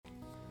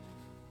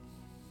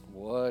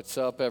What's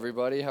up,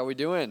 everybody? How we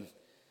doing?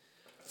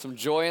 Some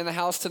joy in the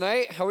house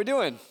tonight? How we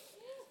doing?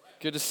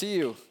 Good to see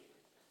you.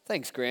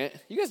 Thanks, Grant.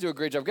 You guys do a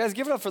great job. Guys,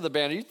 give it up for the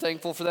band. Are you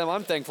thankful for them?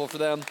 I'm thankful for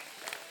them.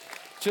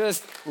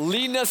 Just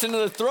leading us into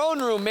the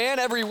throne room, man,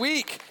 every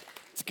week.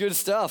 It's good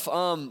stuff.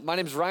 My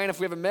name's Ryan. If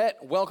we haven't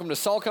met, welcome to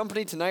Salt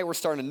Company. Tonight we're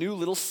starting a new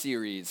little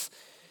series.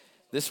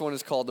 This one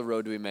is called The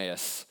Road to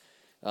Emmaus.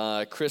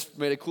 Chris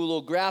made a cool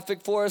little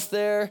graphic for us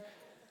there.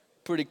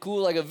 Pretty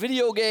cool, like a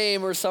video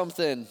game or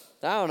something.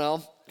 I don't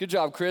know. Good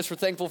job, Chris. We're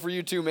thankful for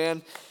you too,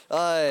 man.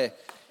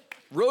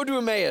 Road to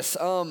Emmaus.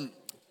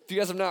 If you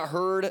guys have not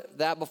heard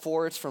that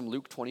before, it's from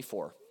Luke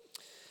 24.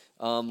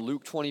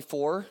 Luke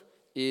 24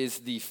 is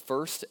the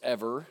first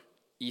ever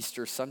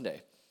Easter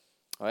Sunday.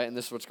 All right, and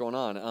this is what's going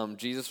on.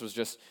 Jesus was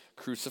just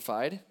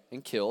crucified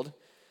and killed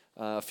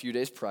a few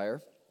days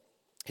prior.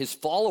 His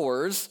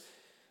followers,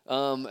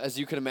 as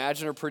you can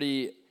imagine, are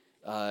pretty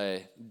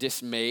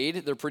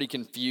dismayed. They're pretty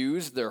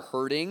confused. They're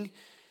hurting.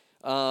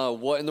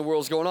 What in the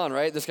world's going on,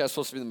 right? This guy's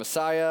supposed to be the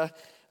Messiah.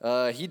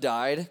 He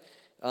died.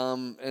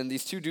 And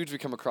these two dudes we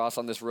come across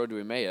on this road to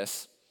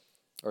Emmaus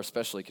are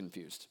especially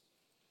confused.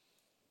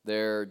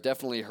 They're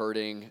definitely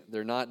hurting.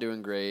 They're not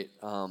doing great.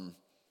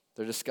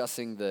 They're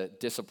discussing the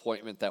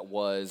disappointment that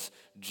was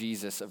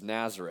Jesus of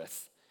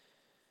Nazareth.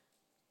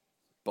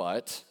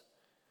 But,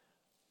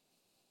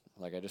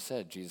 like I just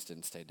said, Jesus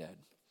didn't stay dead.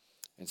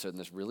 And so in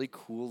this really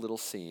cool little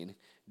scene,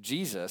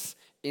 Jesus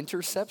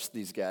intercepts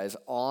these guys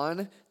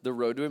on the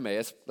road to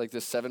Emmaus, like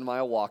this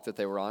 7-mile walk that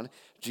they were on.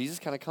 Jesus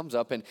kind of comes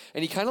up and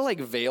he kind of like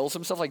veils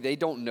himself, like they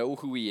don't know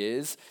who he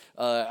is.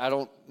 I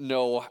don't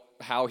know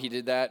how he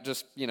did that.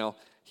 Just,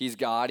 he's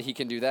God. He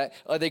can do that.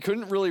 They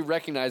couldn't really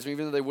recognize him,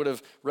 even though they would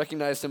have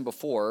recognized him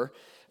before.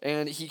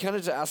 And he kind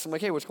of just asked them,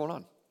 like, hey, what's going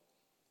on?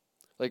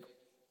 Like,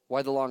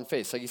 why the long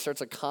face? Like he starts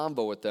a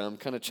combo with them,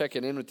 kind of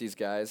checking in with these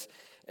guys.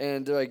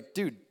 And they're like,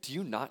 dude, do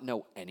you not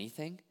know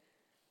anything?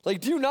 Like,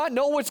 do you not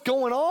know what's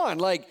going on?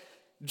 Like,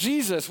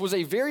 Jesus was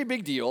a very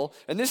big deal,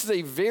 and this is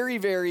a very,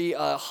 very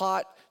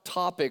hot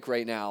topic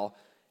right now.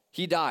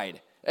 He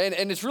died.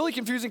 And it's really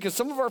confusing because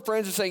some of our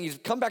friends are saying he's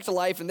come back to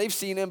life and they've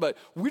seen him, but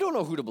we don't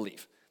know who to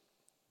believe.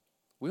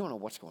 We don't know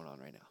what's going on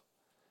right now.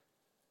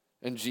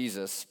 And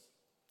Jesus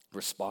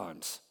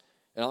responds.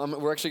 And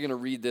we're actually going to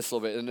read this a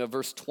little bit. In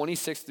verse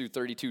 26 through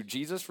 32,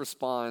 Jesus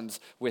responds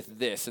with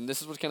this. And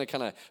this is what's going to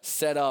kind of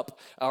set up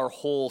our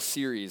whole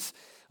series.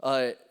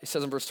 It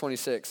says in verse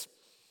 26,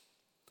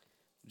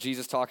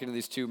 Jesus talking to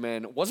these two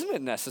men, wasn't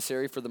it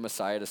necessary for the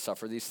Messiah to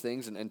suffer these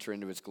things and enter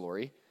into his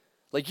glory?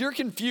 Like, you're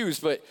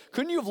confused, but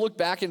couldn't you have looked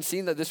back and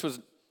seen that this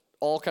was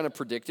all kind of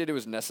predicted? It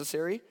was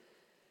necessary?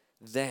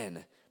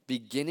 Then,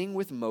 beginning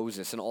with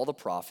Moses and all the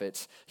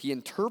prophets, he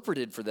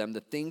interpreted for them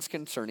the things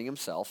concerning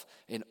himself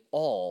in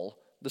all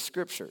the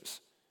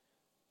scriptures.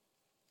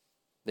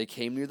 They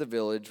came near the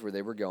village where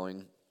they were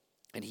going,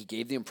 and he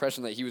gave the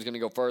impression that he was going to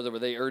go farther,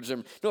 but they urged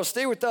him, no,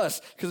 stay with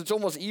us, because it's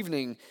almost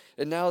evening,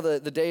 and now the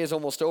day is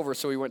almost over,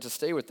 so he went to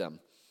stay with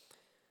them.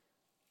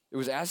 It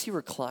was as he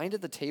reclined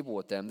at the table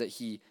with them that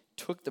he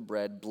took the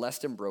bread,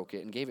 blessed and broke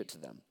it, and gave it to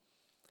them.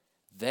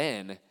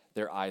 Then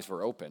their eyes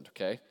were opened,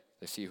 okay?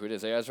 They see who it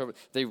is.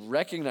 They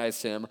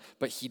recognized him,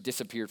 but he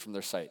disappeared from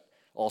their sight.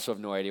 Also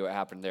have no idea what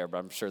happened there, but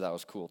I'm sure that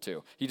was cool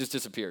too. He just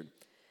disappeared.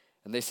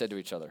 And they said to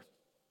each other,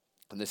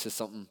 and this is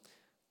something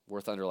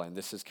worth underlining.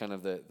 This is kind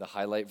of the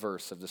highlight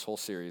verse of this whole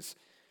series.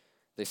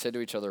 They said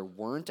to each other,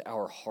 weren't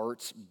our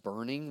hearts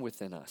burning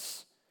within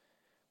us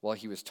while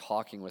he was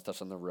talking with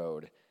us on the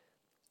road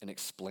and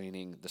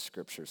explaining the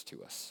scriptures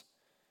to us?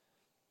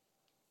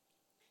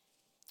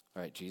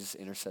 All right, Jesus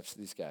intercepts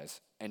these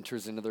guys,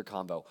 enters into their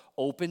combo,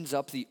 opens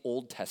up the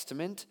Old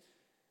Testament,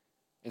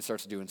 and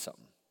starts doing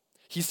something.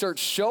 He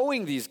starts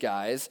showing these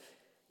guys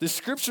the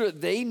scripture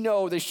that they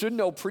know, they should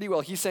know pretty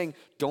well. He's saying,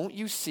 don't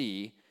you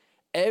see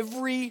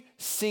every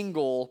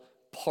single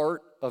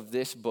part of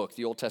this book,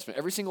 the Old Testament,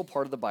 every single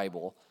part of the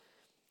Bible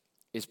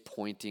is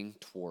pointing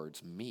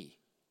towards me.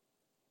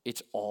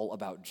 It's all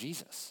about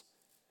Jesus.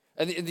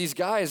 And these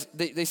guys,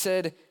 they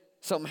said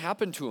something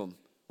happened to them.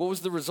 What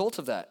was the result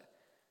of that?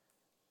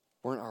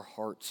 Weren't our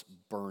hearts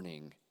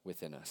burning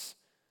within us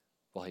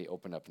while he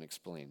opened up and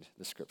explained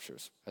the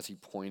scriptures as he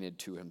pointed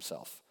to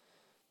himself?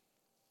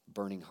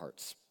 Burning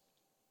hearts.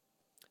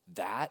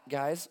 That,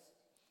 guys,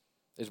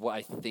 is what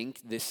I think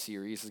this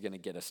series is going to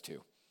get us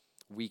to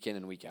week in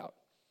and week out.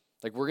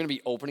 Like, we're going to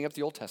be opening up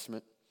the Old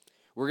Testament.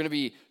 We're going to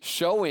be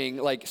showing,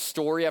 like,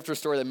 story after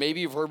story that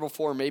maybe you've heard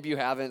before, maybe you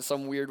haven't,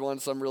 some weird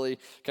ones, some really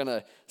kind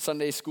of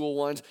Sunday school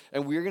ones.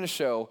 And we're going to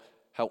show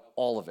how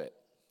all of it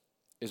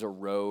is a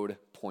road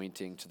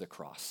pointing to the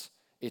cross.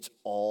 It's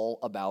all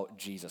about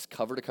Jesus.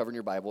 Cover to cover in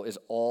your Bible is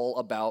all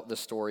about the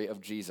story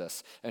of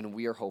Jesus. And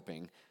we are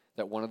hoping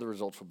that one of the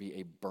results will be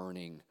a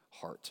burning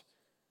heart.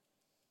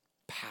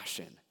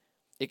 Passion.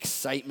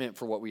 Excitement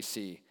for what we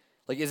see.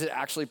 Like, is it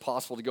actually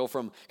possible to go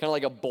from kind of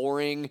like a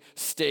boring,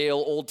 stale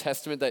Old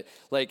Testament that,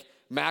 like,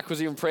 Mac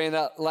was even praying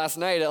that last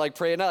night,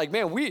 praying that, like,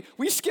 man, we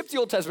skipped the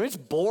Old Testament. It's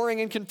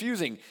boring and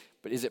confusing.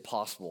 But is it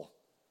possible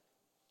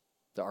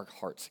that our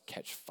hearts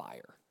catch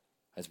fire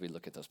as we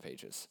look at those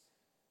pages?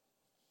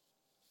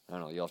 I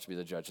don't know. You'll have to be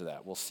the judge of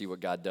that. We'll see what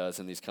God does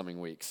in these coming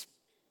weeks.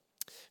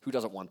 Who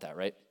doesn't want that,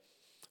 right?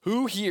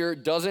 Who here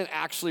doesn't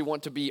actually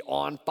want to be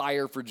on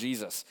fire for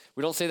Jesus?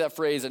 We don't say that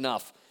phrase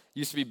enough.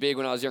 Used to be big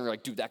when I was younger,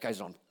 like, dude, that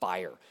guy's on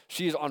fire.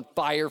 She is on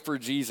fire for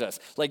Jesus.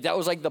 Like, that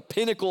was like the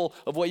pinnacle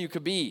of what you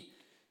could be.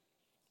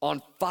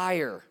 On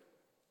fire.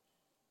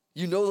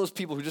 You know those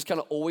people who just kind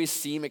of always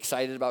seem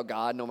excited about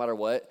God no matter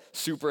what?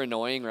 Super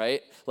annoying,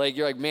 right? Like,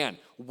 you're like, man,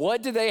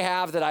 what do they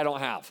have that I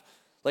don't have?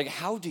 Like,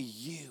 how do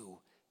you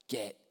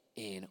get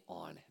in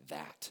on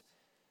that?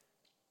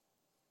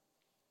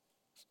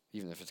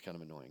 Even if it's kind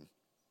of annoying.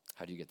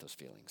 How do you get those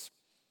feelings?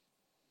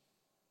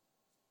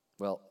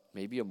 Well,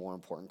 maybe a more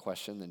important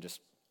question than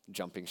just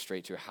jumping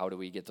straight to how do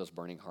we get those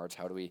burning hearts?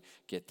 How do we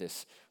get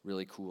this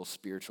really cool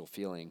spiritual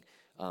feeling?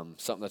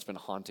 Something that's been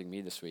haunting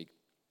me this week.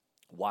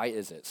 Why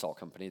is it, Salt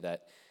Company,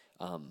 that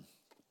a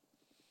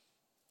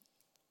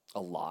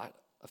lot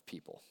of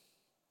people,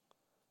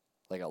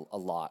 like a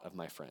lot of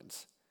my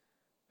friends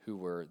who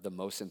were the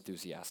most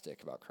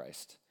enthusiastic about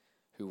Christ,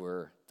 who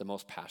were the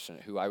most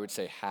passionate, who I would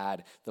say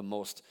had the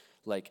most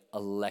like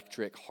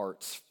electric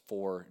hearts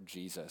for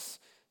Jesus,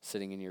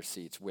 sitting in your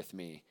seats with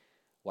me,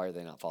 why are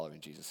they not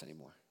following Jesus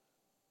anymore?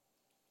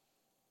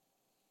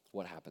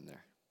 What happened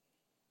there?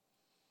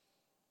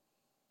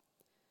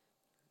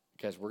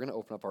 Guys, we're going to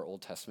open up our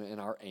Old Testament, and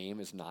our aim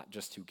is not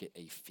just to get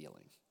a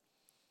feeling.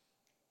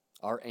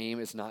 Our aim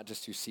is not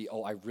just to see,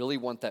 oh, I really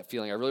want that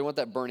feeling. I really want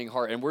that burning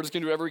heart, and we're just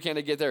going to do whatever we can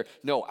to get there.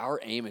 No, our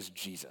aim is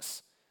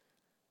Jesus.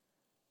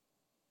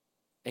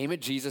 Aim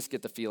at Jesus,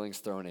 get the feelings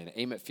thrown in.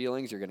 Aim at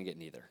feelings, you're going to get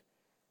neither.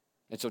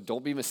 And so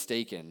don't be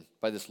mistaken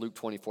by this Luke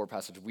 24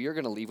 passage. We are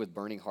going to leave with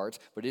burning hearts,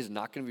 but it is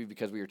not going to be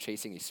because we are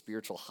chasing a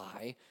spiritual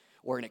high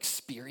or an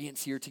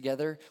experience here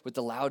together with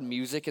the loud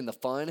music and the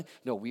fun.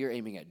 No, we are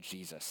aiming at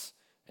Jesus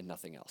and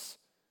nothing else.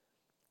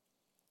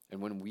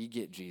 And when we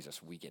get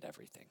Jesus, we get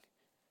everything.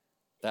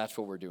 That's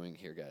what we're doing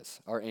here,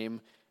 guys. Our aim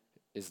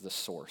is the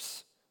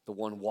source, the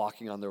one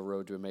walking on the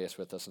road to Emmaus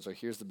with us. And so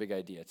here's the big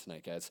idea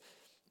tonight, guys.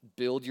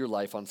 Build your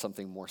life on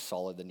something more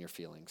solid than your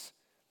feelings.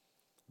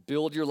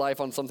 Build your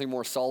life on something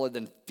more solid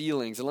than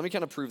feelings. And let me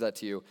kind of prove that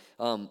to you.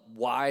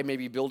 Why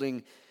maybe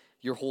building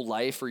your whole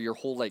life or your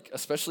whole, like,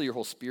 especially your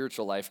whole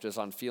spiritual life just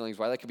on feelings,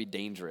 why that could be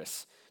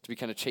dangerous to be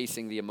kind of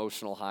chasing the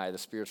emotional high, the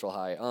spiritual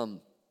high.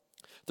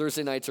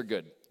 Thursday nights are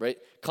good, right?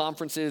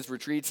 Conferences,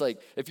 retreats,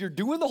 like if you're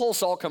doing the whole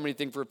Salt Company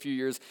thing for a few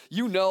years,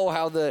 you know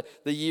how the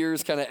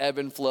years kind of ebb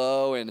and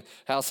flow and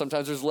how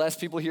sometimes there's less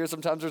people here,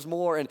 sometimes there's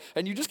more.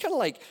 And you just kind of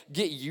like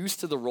get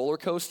used to the roller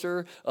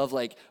coaster of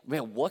like,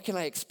 man, what can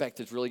I expect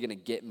that's really going to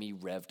get me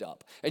revved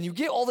up? And you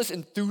get all this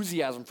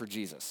enthusiasm for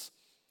Jesus.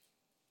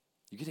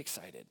 You get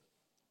excited.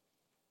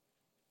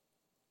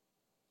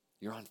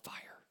 You're on fire.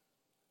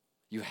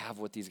 You have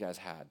what these guys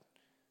had.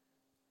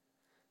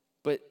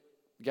 But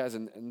guys,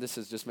 and this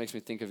is just makes me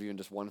think of you and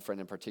just one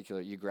friend in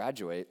particular. You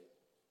graduate,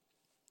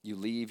 you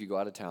leave, you go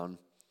out of town,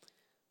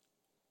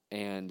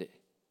 and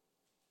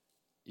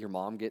your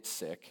mom gets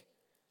sick,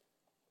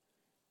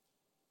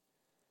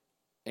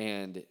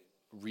 and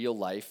real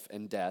life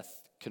and death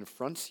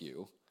confronts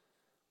you,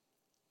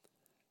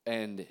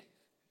 and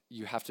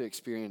you have to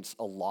experience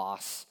a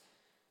loss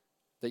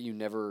that you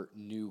never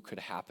knew could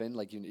happen,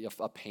 like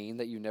a pain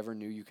that you never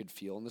knew you could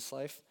feel in this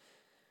life.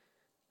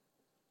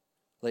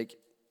 Like,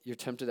 you're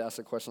tempted to ask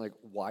the question, like,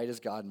 why does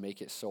God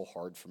make it so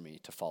hard for me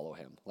to follow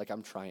him? Like,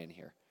 I'm trying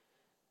here.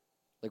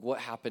 Like, what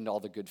happened to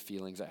all the good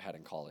feelings I had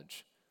in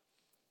college?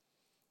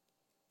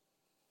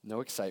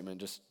 No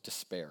excitement, just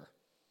despair.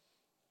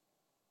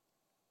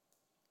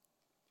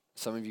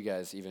 Some of you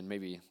guys even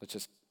maybe, let's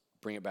just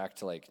bring it back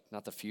to like,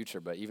 not the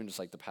future, but even just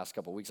like the past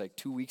couple of weeks, like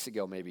 2 weeks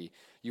ago maybe,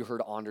 you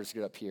heard Anders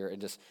get up here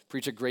and just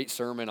preach a great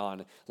sermon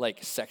on like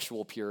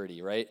sexual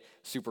purity, right?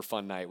 Super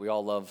fun night. We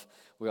all love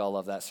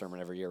that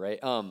sermon every year, right?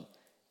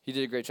 He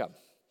did a great job.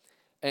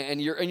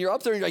 And you're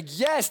up there and you're like,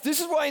 yes, this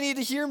is what I need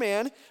to hear,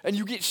 man. And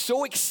you get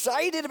so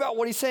excited about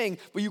what he's saying,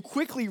 but you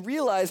quickly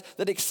realize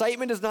that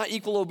excitement does not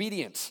equal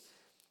obedience.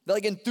 That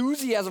like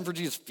enthusiasm for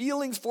Jesus,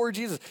 feelings for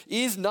Jesus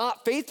is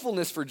not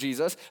faithfulness for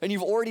Jesus. And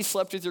you've already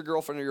slept with your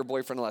girlfriend or your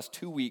boyfriend the last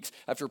 2 weeks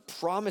after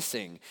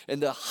promising in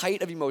the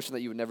height of emotion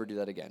that you would never do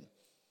that again.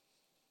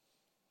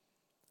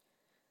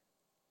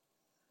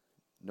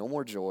 No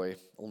more joy,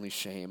 only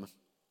shame.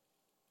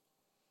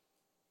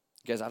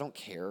 Guys, I don't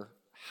care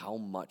how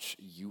much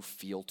you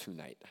feel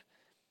tonight.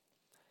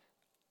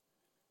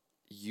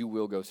 You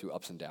will go through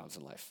ups and downs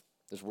in life.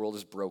 This world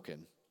is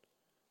broken.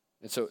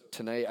 And so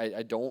tonight,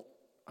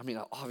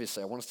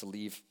 obviously I want us to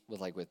leave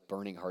with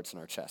burning hearts in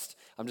our chest.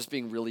 I'm just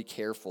being really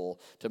careful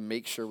to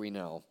make sure we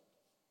know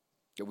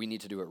that we need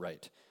to do it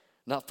right.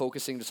 Not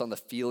focusing just on the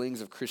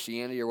feelings of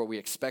Christianity or what we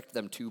expect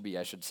them to be,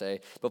 I should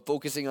say, but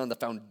focusing on the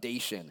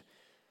foundation,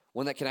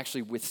 one that can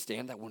actually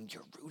withstand that. When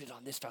you're rooted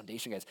on this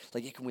foundation, guys,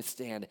 like it can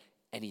withstand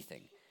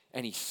anything.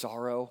 Any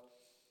sorrow,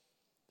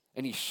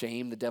 any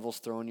shame the devil's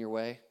throwing your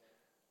way,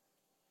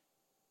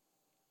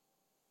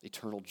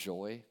 eternal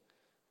joy.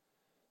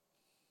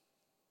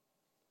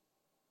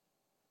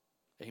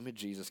 Aim at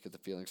Jesus, get the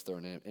feelings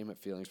thrown in. Aim at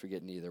feelings, we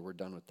get neither. We're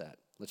done with that.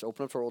 Let's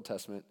open up to our Old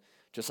Testament,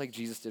 just like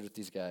Jesus did with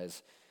these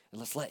guys, and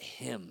let's let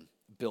him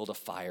build a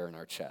fire in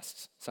our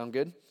chests. Sound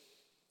good?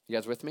 You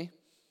guys with me?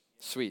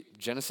 Sweet.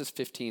 Genesis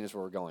 15 is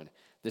where we're going.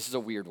 This is a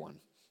weird one,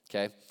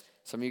 okay?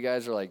 Some of you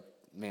guys are like,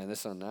 man,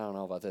 this one, I don't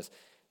know about this.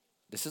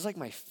 This is like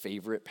my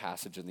favorite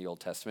passage in the Old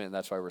Testament, and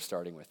that's why we're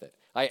starting with it.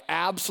 I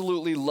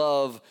absolutely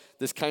love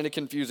this kind of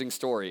confusing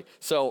story.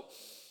 So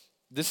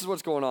this is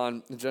what's going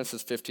on in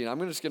Genesis 15. I'm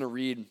just going to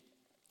read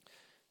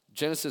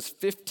Genesis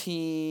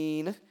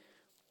 15,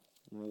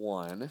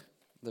 1.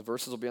 The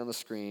verses will be on the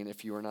screen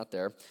if you are not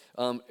there.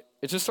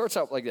 It just starts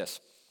out like this.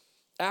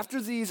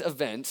 After these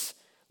events,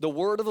 the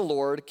word of the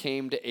Lord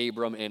came to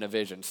Abram in a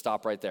vision.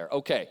 Stop right there.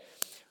 Okay,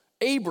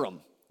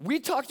 Abram. We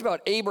talked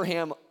about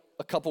Abraham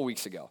a couple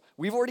weeks ago.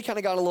 We've already kind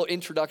of got a little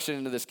introduction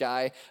into this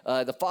guy,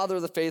 the father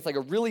of the faith, like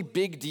a really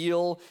big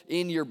deal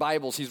in your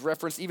Bibles. He's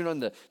referenced even in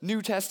the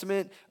New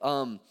Testament.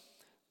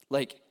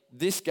 Like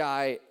this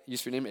guy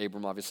used to be named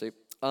Abram, obviously.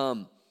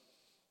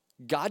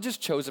 God just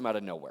chose him out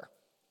of nowhere.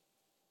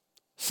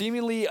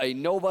 Seemingly a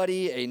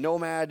nobody, a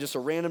nomad, just a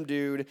random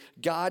dude.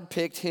 God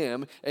picked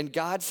him, and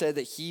God said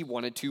that he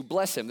wanted to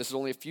bless him. This is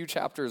only a few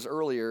chapters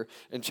earlier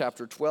in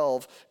chapter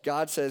 12.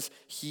 God says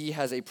he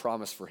has a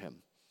promise for him.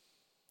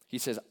 He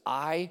says,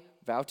 I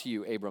vow to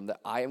you, Abram, that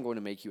I am going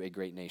to make you a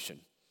great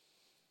nation.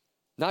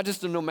 Not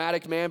just a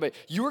nomadic man, but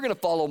you are going to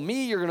follow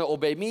me, you're going to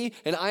obey me,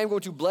 and I am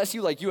going to bless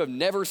you like you have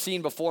never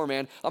seen before,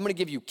 man. I'm going to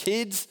give you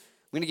kids,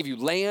 I'm going to give you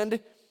land,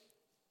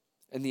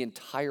 and the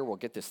entire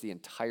world, get this, the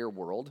entire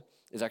world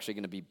is actually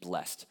going to be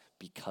blessed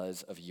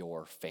because of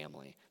your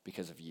family,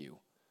 because of you,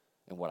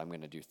 and what I'm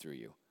going to do through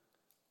you.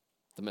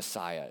 The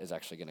Messiah is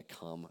actually going to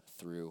come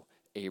through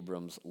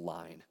Abram's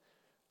line.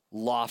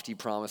 Lofty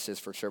promises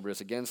for sure, but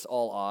it's against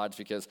all odds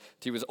because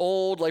he was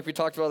old, like we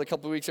talked about a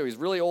couple of weeks ago. He's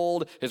really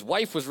old. His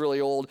wife was really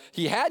old.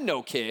 He had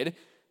no kid,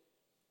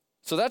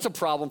 so that's a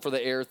problem for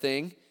the heir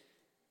thing.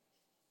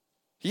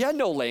 He had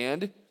no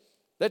land.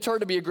 That's hard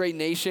to be a great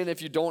nation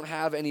if you don't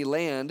have any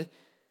land.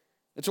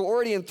 And so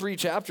already in 3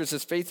 chapters,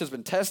 his faith has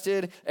been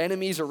tested.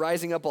 Enemies are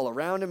rising up all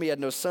around him. He had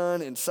no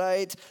son in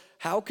sight.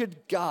 How could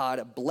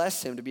God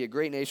bless him to be a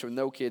great nation with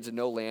no kids and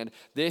no land?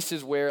 This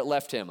is where it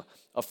left him,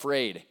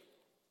 afraid.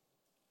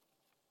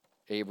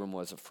 Abram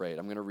was afraid.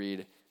 I'm going to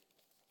read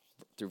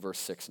through verse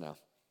 6 now.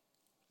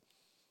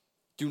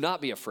 Do not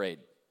be afraid.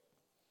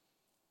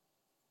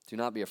 Do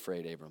not be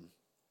afraid, Abram.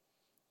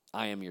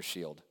 I am your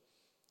shield.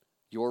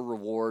 Your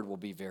reward will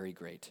be very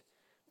great.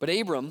 But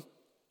Abram,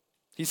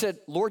 he said,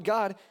 Lord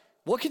God,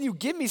 what can you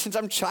give me since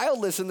I'm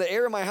childless and the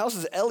heir of my house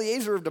is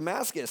Eliezer of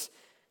Damascus?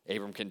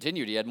 Abram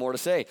continued. He had more to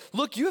say.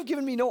 Look, you have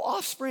given me no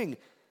offspring.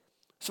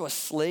 So a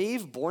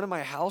slave born in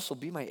my house will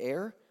be my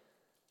heir?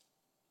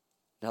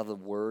 Now the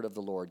word of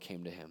the Lord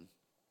came to him.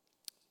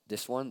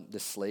 This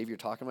slave you're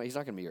talking about, he's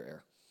not going to be your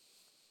heir.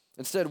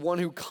 Instead, one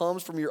who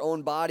comes from your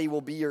own body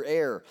will be your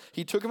heir.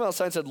 He took him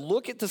outside and said,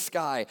 look at the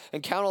sky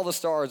and count all the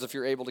stars if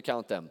you're able to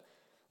count them.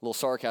 A little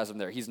sarcasm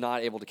there. He's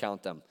not able to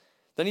count them.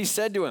 Then he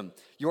said to him,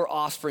 your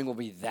offspring will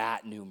be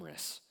that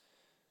numerous.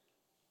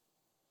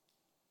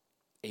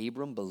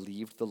 Abram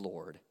believed the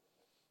Lord,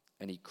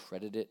 and he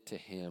credited it to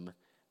him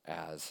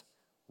as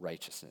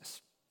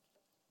righteousness.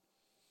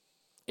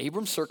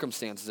 Abram's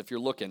circumstances, if you're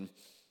looking,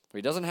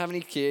 he doesn't have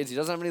any kids, he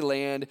doesn't have any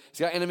land, he's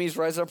got enemies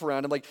rising up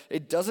around him. Like,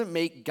 it doesn't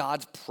make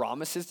God's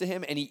promises to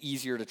him any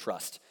easier to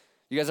trust.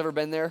 You guys ever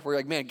been there where you're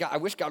like, man, God, I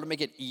wish God would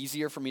make it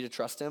easier for me to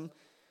trust him?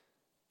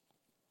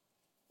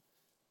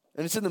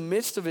 And it's in the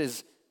midst of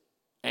his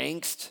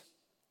angst.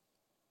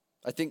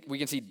 I think we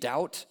can see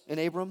doubt in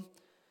Abram.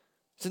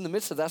 It's in the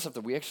midst of that stuff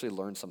that we actually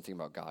learn something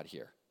about God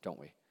here, don't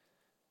we?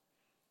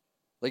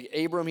 Like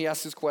Abram, he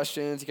asks his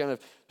questions, he kind of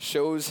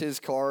shows his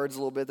cards a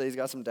little bit that he's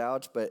got some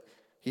doubts, but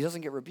he doesn't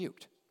get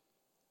rebuked.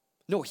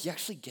 No, he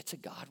actually gets a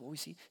God, what we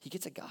see, he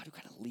gets a God who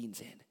kind of leans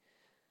in,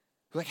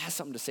 who like has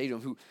something to say to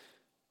him, who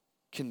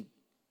can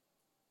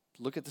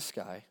look at the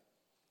sky,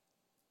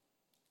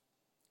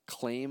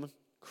 claim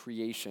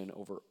creation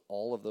over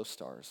all of those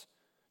stars,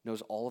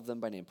 knows all of them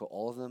by name, put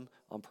all of them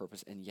on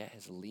purpose, and yet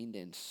has leaned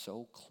in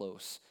so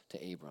close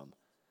to Abram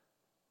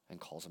and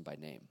calls him by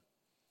name.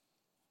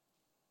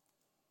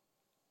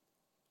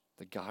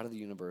 The God of the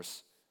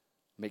universe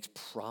makes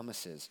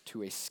promises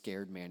to a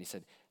scared man. He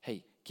said,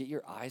 hey, get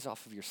your eyes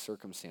off of your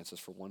circumstances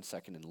for 1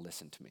 second and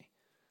listen to me.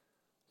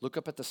 Look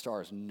up at the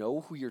stars,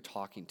 know who you're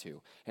talking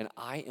to, and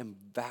I am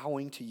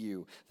vowing to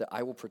you that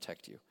I will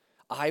protect you.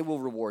 I will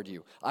reward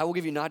you. I will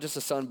give you not just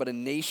a son, but a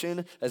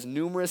nation as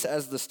numerous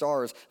as the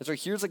stars. And so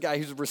here's a guy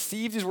who's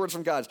received these words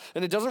from God,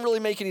 and it doesn't really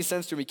make any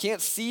sense to him. He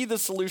can't see the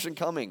solution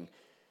coming.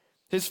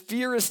 His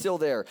fear is still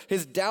there.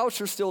 His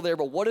doubts are still there,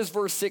 but what does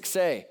verse 6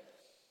 say?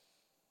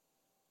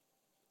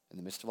 In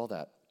the midst of all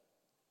that,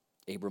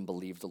 Abram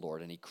believed the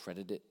Lord, and he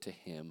credited it to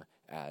him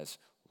as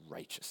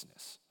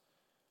righteousness.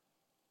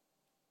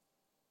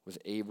 Was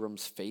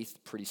Abram's faith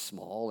pretty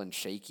small and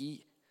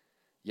shaky?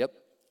 Yep,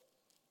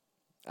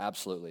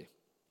 absolutely.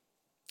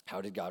 How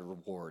did God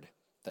reward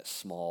that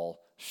small,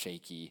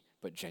 shaky,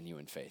 but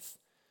genuine faith?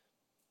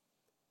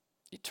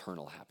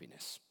 eternal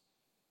happiness.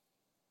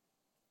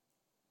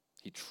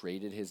 He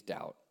traded his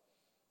doubt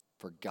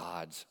for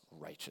God's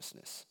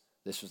righteousness.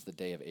 This was the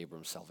day of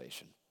Abram's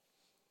salvation.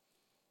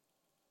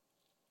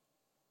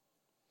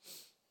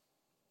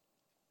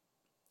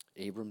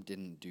 Abram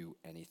didn't do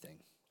anything.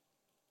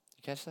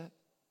 You catch that?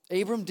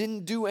 Abram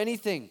didn't do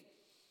anything.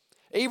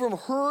 Abram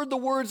heard the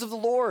words of the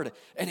Lord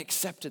and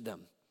accepted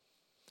them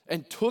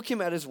and took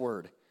him at his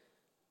word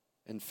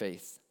in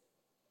faith.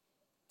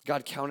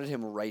 God counted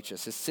him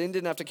righteous. His sin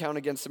didn't have to count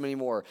against him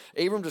anymore.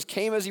 Abram just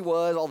came as he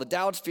was, all the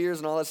doubts, fears,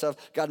 and all that stuff.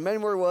 God met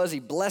him where he was. He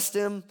blessed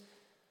him.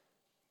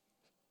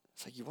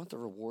 It's like, you want the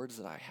rewards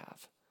that I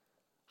have?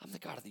 I'm the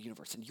God of the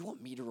universe, and you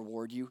want me to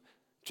reward you?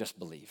 Just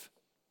believe.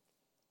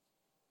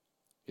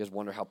 You guys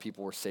wonder how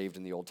people were saved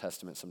in the Old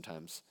Testament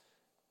sometimes?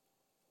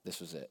 This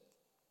was it.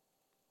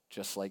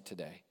 Just like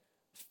today,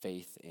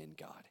 faith in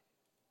God.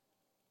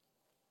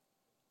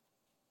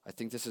 I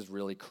think this is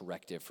really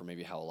corrective for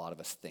maybe how a lot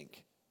of us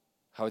think.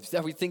 How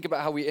we think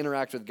about how we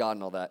interact with God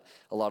and all that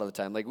a lot of the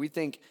time. Like we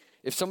think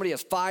if somebody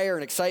has fire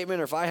and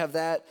excitement, or if I have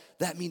that,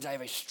 that means I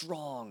have a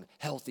strong,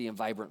 healthy, and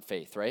vibrant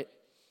faith, right?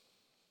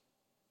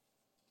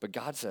 But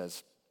God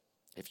says,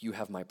 if you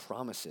have my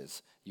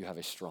promises, you have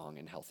a strong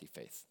and healthy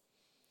faith.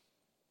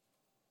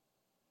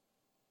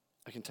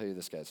 I can tell you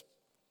this, guys.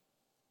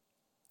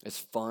 As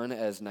fun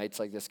as nights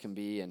like this can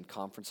be and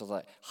conferences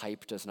like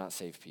hype does not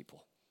save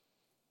people.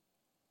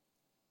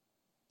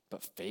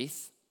 But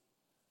faith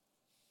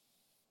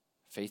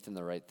in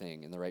the right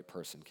thing, in the right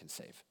person can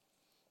save.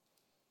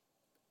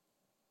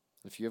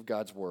 If you have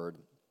God's word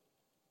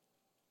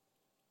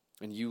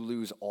and you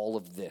lose all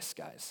of this,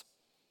 guys,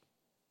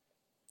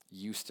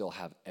 you still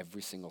have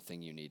every single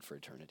thing you need for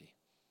eternity.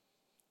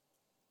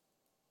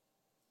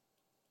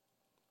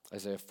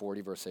 Isaiah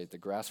 40, verse 8, the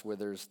grass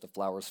withers, the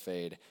flowers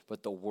fade,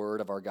 but the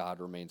word of our God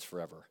remains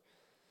forever.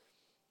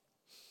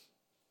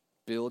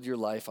 Build your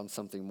life on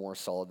something more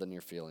solid than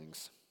your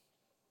feelings.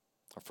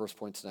 Our first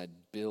point tonight,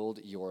 build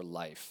your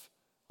life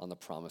on the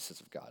promises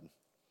of God.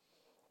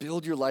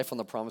 Build your life on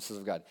the promises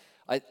of God.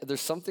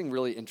 There's something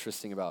really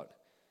interesting about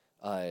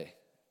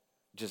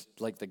just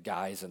like the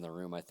guys in the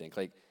room, I think.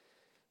 Like,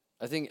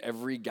 I think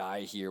every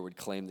guy here would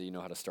claim that you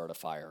know how to start a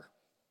fire,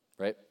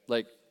 right?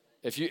 Like,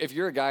 if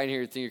you're a guy in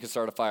here who think you can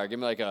start a fire, give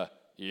me like a,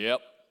 yep.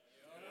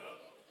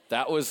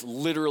 That was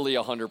literally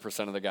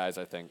 100% of the guys,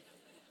 I think.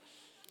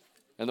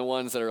 And the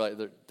ones that are like,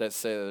 that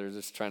say that they're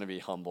just trying to be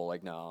humble,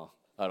 like, no,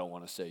 I don't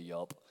want to say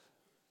yup.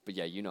 But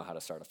yeah, you know how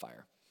to start a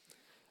fire.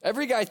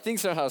 Every guy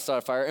thinks they know how to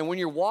start a fire, and when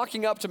you're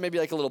walking up to maybe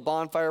like a little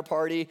bonfire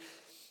party,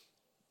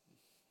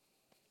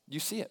 you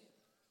see it.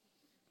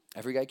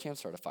 Every guy can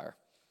start a fire.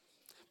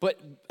 But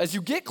as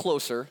you get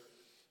closer,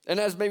 and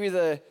as maybe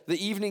the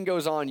evening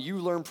goes on, you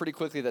learn pretty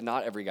quickly that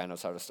not every guy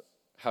knows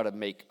how to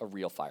make a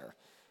real fire.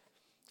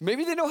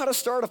 Maybe they know how to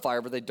start a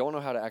fire, but they don't know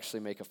how to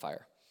actually make a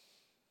fire.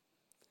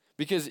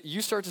 Because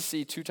you start to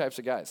see two types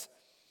of guys.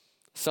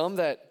 Some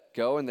that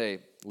go and they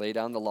lay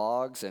down the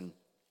logs and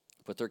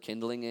put their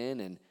kindling in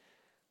and,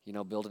 you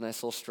know, build a nice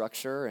little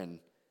structure and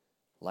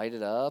light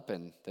it up,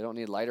 and they don't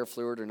need lighter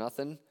fluid or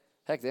nothing.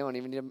 Heck, they don't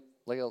even need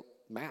like a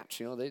match,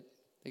 you know, they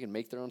can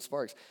make their own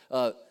sparks.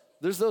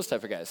 There's those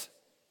type of guys.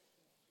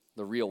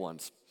 The real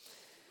ones.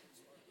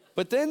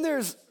 But then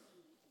there's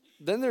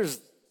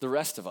the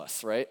rest of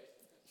us, right?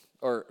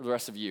 Or the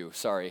rest of you,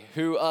 sorry,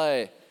 who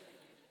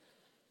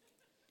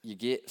you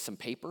get some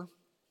paper,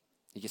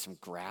 you get some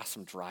grass,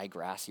 some dry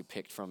grass you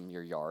picked from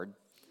your yard.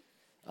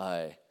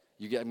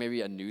 You get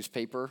maybe a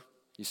newspaper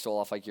you stole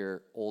off like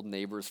your old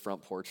neighbor's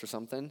front porch or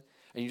something,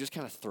 and you just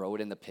kind of throw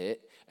it in the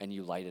pit and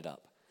you light it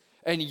up.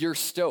 And you're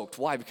stoked.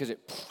 Why? Because it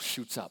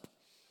shoots up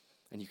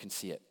and you can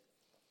see it.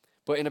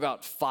 But in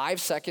about 5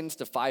 seconds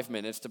to 5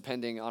 minutes,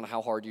 depending on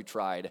how hard you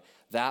tried,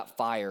 that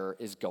fire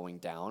is going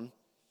down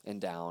and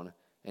down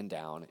and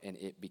down, and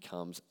it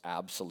becomes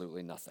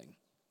absolutely nothing.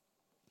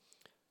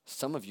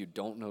 Some of you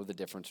don't know the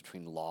difference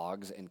between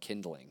logs and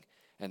kindling,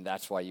 and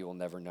that's why you will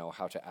never know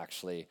how to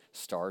actually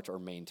start or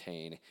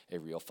maintain a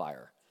real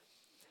fire.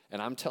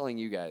 And I'm telling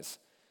you guys,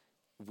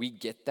 we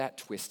get that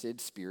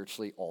twisted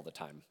spiritually all the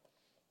time.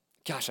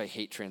 Gosh, I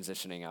hate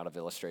transitioning out of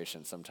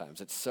illustration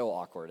sometimes. It's so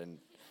awkward, and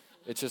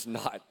it's just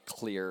not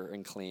clear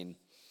and clean.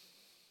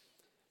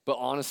 But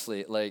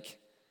honestly, like,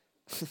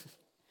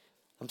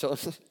 I'm telling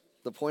you,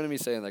 the point of me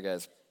saying that,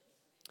 guys,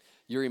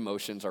 your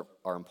emotions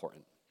are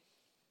important.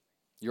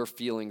 Your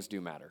feelings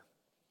do matter.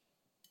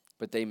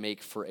 But they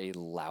make for a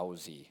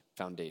lousy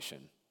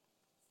foundation.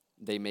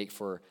 They make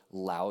for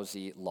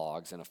lousy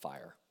logs in a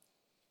fire.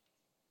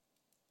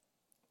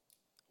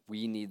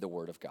 We need the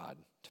Word of God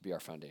to be our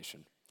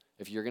foundation.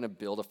 If you're going to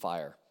build a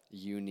fire,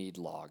 you need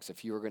logs.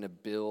 If you are going to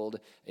build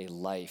a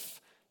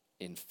life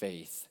in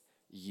faith,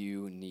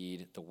 you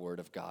need the Word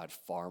of God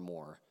far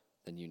more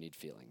than you need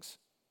feelings.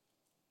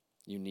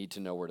 You need to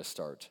know where to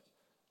start.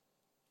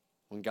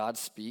 When God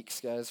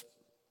speaks, guys,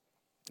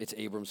 it's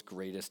Abram's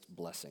greatest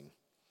blessing.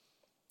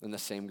 And the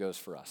same goes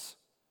for us.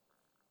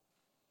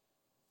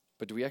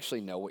 But do we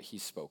actually know what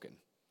he's spoken?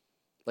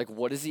 Like,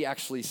 what has he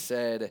actually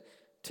said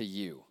to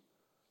you?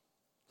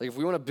 Like if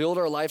we want to build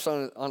our lives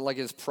on like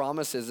his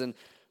promises, and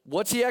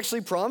what's he actually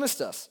promised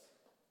us?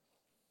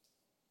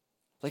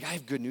 Like I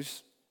have good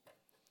news.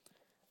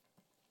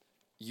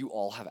 You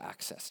all have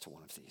access to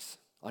one of these.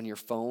 On your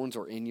phones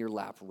or in your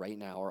lap right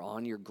now or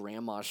on your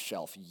grandma's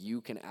shelf,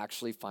 you can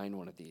actually find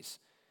one of these.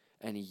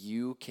 And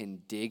you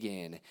can dig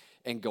in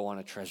and go on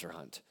a treasure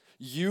hunt.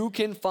 You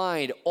can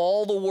find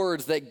all the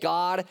words that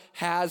God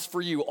has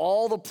for you,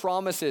 all the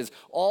promises,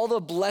 all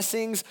the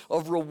blessings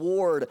of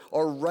reward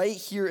are right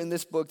here in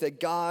this book that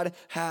God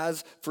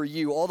has for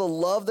you, all the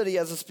love that he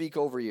has to speak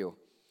over you.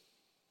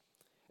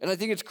 And I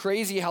think it's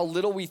crazy how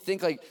little we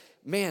think like,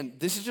 man,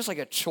 this is just like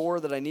a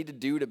chore that I need to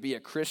do to be a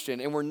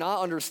Christian. And we're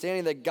not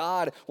understanding that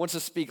God wants to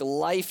speak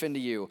life into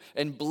you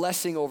and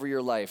blessing over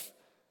your life.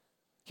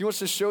 He wants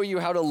to show you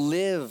how to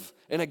live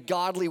in a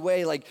godly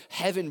way, like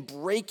heaven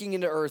breaking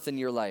into earth in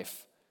your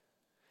life.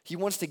 He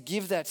wants to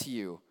give that to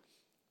you.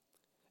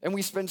 And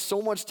we spend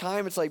so much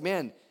time, it's like,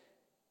 man,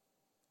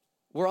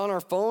 we're on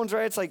our phones,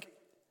 right? It's like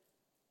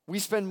we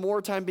spend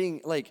more time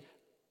being like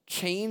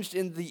changed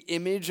in the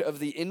image of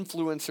the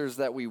influencers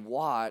that we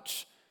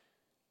watch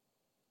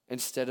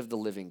instead of the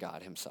living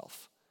God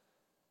himself.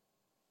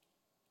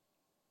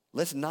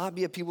 Let's not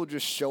be a people who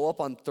just show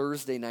up on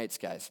Thursday nights,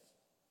 guys.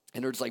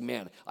 And they're just like,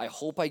 man, I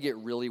hope I get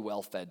really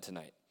well fed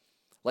tonight.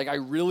 Like, I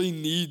really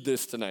need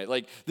this tonight.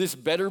 Like, this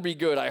better be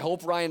good. I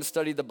hope Ryan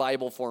studied the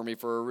Bible for me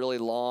for a really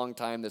long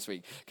time this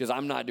week because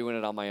I'm not doing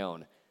it on my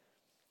own.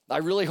 I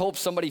really hope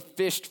somebody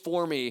fished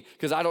for me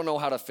because I don't know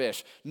how to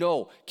fish.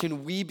 No,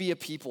 can we be a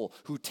people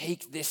who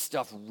take this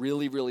stuff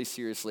really, really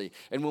seriously?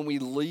 And when we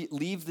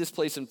leave this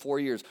place in 4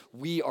 years,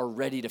 we are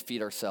ready to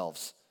feed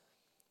ourselves.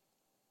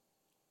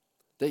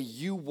 That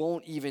you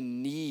won't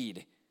even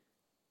need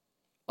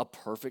a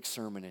perfect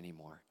sermon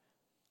anymore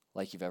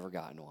like you've ever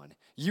gotten one.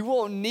 You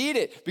won't need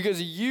it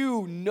because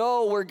you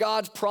know where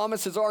God's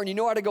promises are and you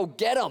know how to go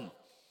get them.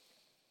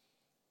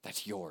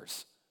 That's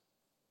yours.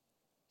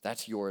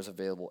 That's yours,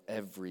 available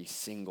every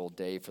single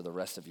day for the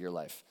rest of your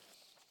life.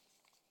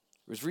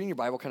 Was reading your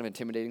Bible kind of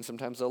intimidating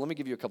sometimes, though? Let me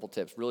give you a couple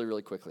tips really,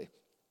 really quickly.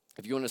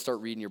 If you want to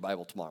start reading your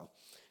Bible tomorrow,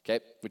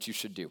 okay, which you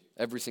should do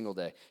every single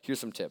day, here's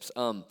some tips.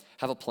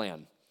 Have a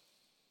plan.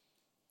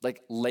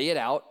 Like, lay it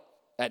out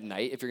at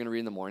night if you're going to read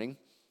in the morning.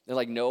 And,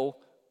 like, know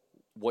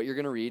what you're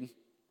going to read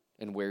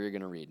and where you're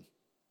going to read.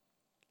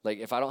 Like,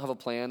 if I don't have a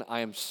plan, I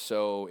am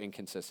so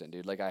inconsistent,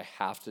 dude. Like, I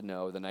have to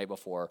know the night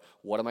before,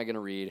 what am I going to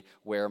read?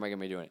 Where am I going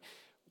to be doing it?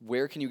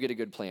 Where can you get a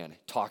good plan?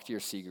 Talk to your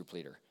C group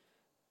leader.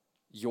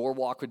 Your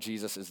walk with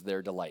Jesus is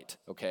their delight,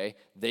 okay?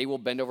 They will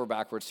bend over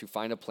backwards to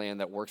find a plan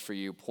that works for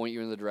you, point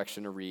you in the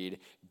direction to read,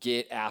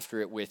 get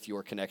after it with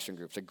your connection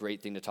group. It's a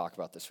great thing to talk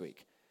about this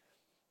week.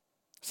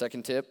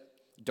 Second tip,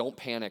 don't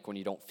panic when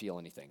you don't feel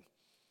anything.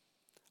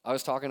 I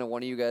was talking to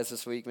one of you guys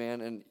this week, man,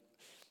 and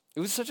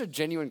it was such a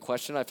genuine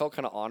question. I felt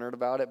kind of honored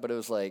about it, but it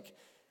was like,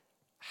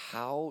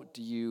 how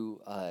do you,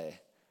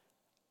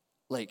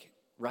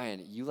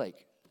 Ryan, you,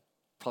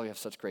 probably have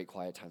such great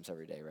quiet times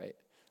every day, right?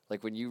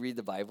 Like, when you read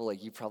the Bible,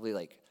 you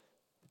probably,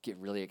 get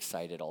really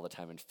excited all the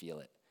time and feel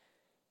it.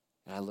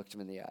 And I looked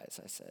him in the eyes.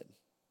 I said,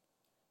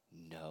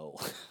 no.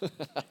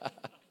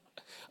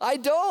 I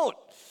don't.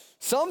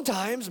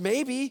 Sometimes,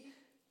 maybe.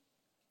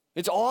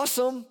 It's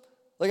awesome.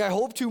 I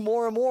hope to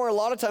more and more. A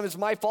lot of times it's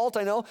my fault,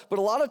 I know. But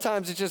a lot of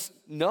times it's just,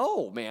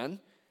 no, man.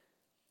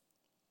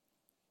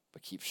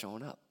 But keep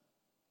showing up.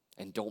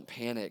 And don't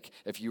panic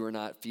if you are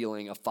not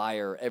feeling a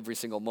fire every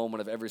single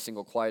moment of every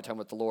single quiet time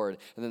with the Lord.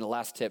 And then the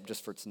last tip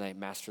just for tonight,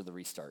 master the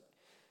restart.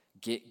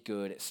 Get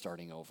good at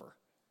starting over.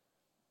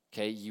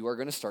 Okay, you are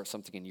going to start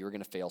something and you are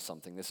going to fail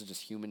something. This is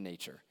just human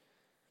nature.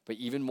 But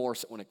even more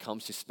so when it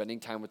comes to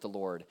spending time with the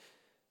Lord,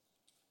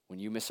 when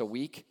you miss a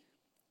week,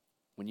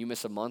 when you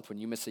miss a month, when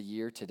you miss a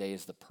year, today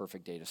is the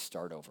perfect day to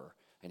start over.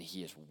 And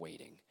he is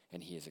waiting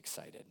and he is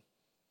excited.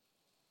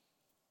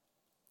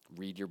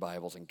 Read your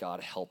Bibles, and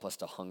God, help us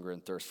to hunger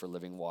and thirst for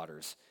living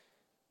waters.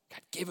 God,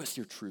 give us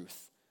your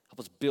truth. Help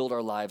us build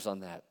our lives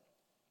on that.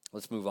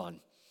 Let's move on.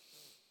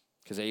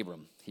 Because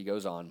Abram, he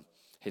goes on.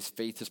 His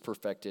faith is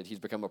perfected. He's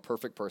become a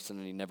perfect person,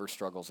 and he never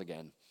struggles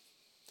again.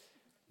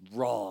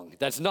 Wrong.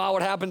 That's not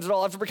what happens at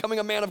all after becoming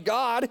a man of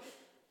God.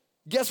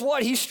 Guess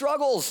what? He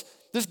struggles.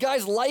 This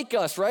guy's like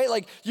us,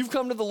 right? You've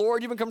come to the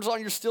Lord, you've come to the Lord,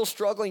 and you're still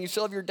struggling. You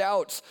still have your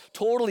doubts.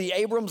 Totally.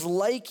 Abram's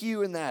like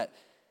you in that.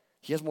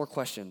 He has more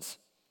questions.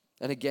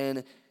 And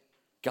again,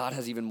 God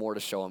has even more to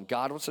show him.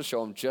 God wants to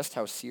show him just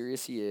how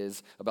serious he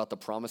is about the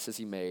promises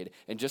he made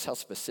and just how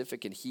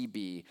specific can he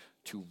be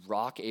to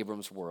rock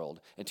Abram's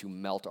world and to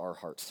melt our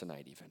hearts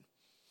tonight even.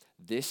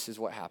 This is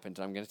what happened.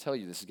 And I'm going to tell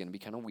you, this is going to be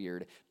kind of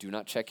weird. Do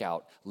not check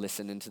out.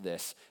 Listen into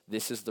this.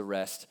 This is the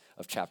rest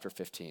of chapter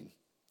 15,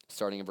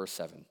 starting in verse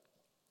 7.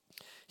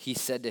 He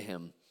said to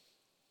him,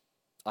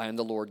 I am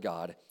the Lord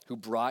God who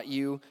brought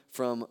you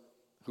from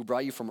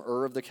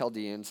Ur of the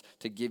Chaldeans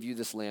to give you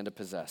this land to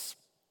possess.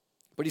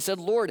 But he said,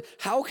 Lord,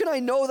 how can I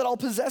know that I'll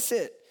possess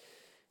it?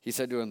 He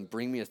said to him,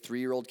 bring me a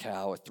 3-year-old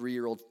cow, a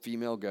 3-year-old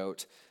female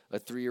goat, a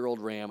 3-year-old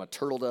ram, a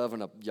turtle dove,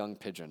 and a young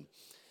pigeon.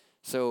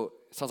 So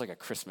it sounds like a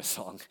Christmas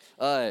song.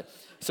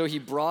 So he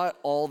brought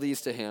all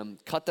these to him,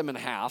 cut them in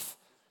half,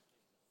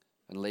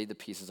 and laid the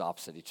pieces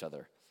opposite each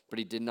other. But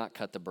he did not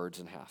cut the birds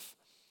in half.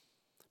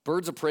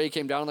 Birds of prey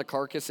came down on the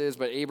carcasses,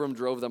 but Abram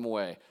drove them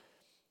away.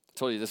 I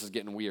told you this is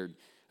getting weird.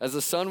 As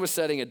the sun was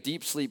setting, a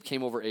deep sleep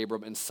came over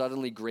Abram, and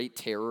suddenly great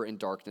terror and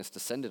darkness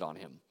descended on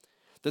him.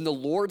 Then the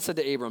Lord said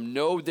to Abram,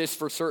 know this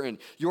for certain,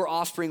 your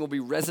offspring will be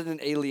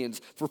resident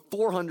aliens for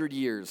 400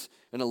 years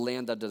in a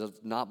land that does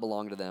not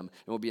belong to them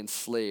and will be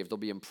enslaved. They'll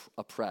be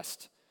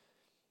oppressed.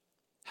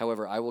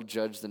 However, I will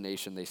judge the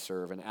nation they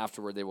serve, and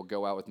afterward they will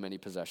go out with many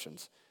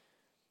possessions.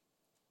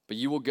 But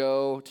you will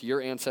go to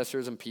your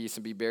ancestors in peace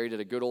and be buried at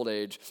a good old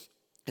age.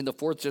 In the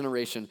 4th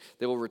generation,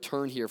 they will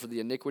return here, for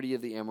the iniquity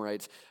of the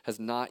Amorites has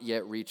not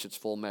yet reached its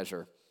full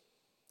measure.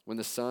 When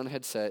the sun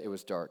had set, it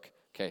was dark.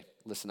 Okay,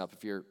 listen up.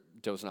 If you're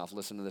dozing off,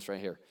 listen to this right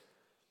here.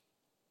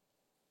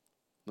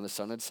 When the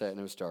sun had set and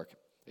it was dark,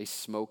 a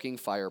smoking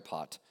fire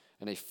pot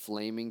and a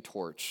flaming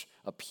torch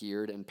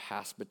appeared and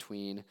passed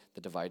between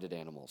the divided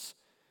animals.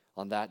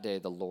 On that day,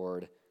 the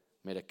Lord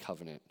made a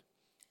covenant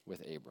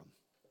with Abram.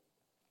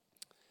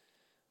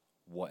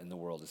 What in the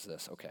world is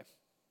this? Okay.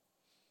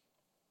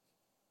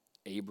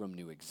 Abram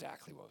knew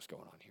exactly what was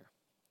going on here.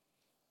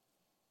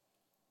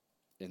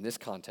 In this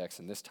context,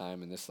 in this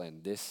time, in this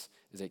land, this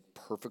is a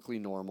perfectly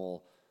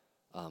normal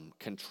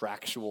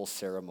contractual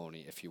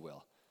ceremony, if you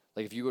will.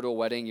 Like if you go to a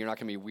wedding, you're not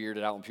going to be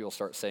weirded out when people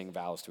start saying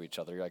vows to each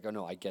other. You're like, oh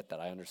no, I get that.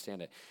 I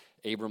understand it.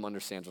 Abram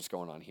understands what's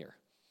going on here.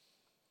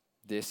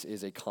 This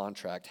is a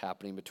contract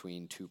happening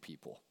between two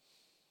people.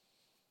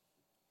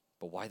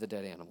 But why the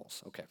dead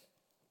animals? Okay.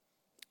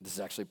 This is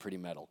actually pretty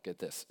metal. Get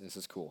this. This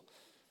is cool.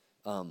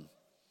 Abram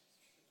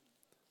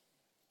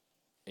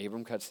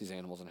cuts these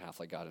animals in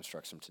half like God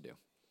instructs him to do.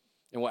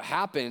 And what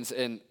happens,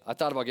 and I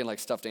thought about getting like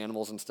stuffed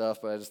animals and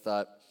stuff, but I just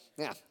thought,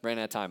 ran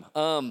out of time.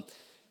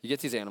 You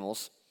get these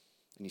animals,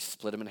 and you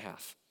split them in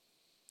half.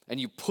 And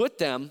you put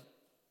them,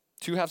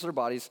 two halves of their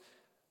bodies,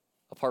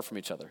 apart from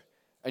each other.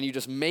 And you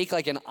just make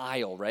like an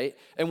aisle, right?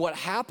 And what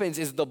happens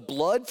is the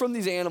blood from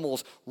these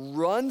animals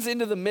runs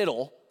into the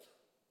middle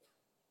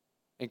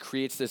and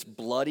creates this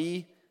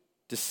bloody,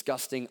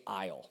 disgusting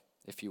aisle,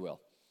 if you will.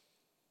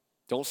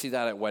 Don't see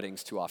that at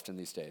weddings too often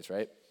these days,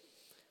 right?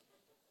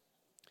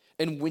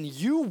 And when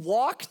you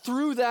walk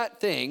through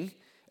that thing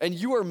and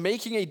you are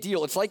making a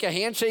deal, it's like a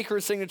handshake or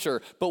a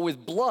signature, but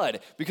with blood,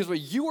 because what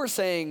you are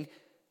saying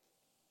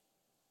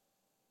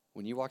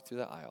when you walk through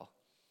that aisle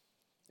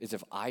is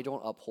if I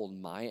don't uphold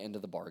my end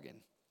of the bargain,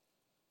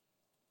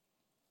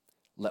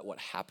 let what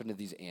happened to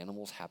these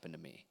animals happen to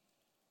me.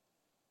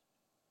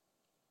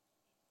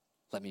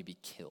 Let me be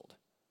killed.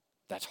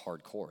 That's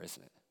hardcore,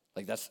 isn't it?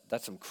 Like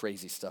that's some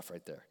crazy stuff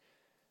right there.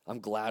 I'm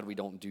glad we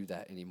don't do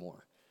that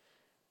anymore.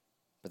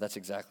 But that's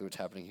exactly what's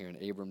happening here,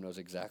 and Abram knows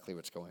exactly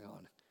what's going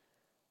on.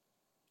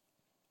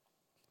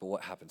 But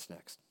what happens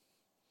next?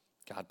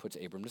 God puts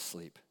Abram to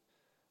sleep.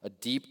 A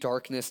deep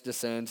darkness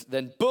descends,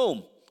 then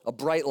boom, a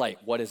bright light.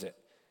 What is it?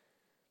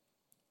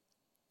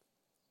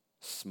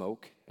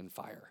 Smoke and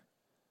fire.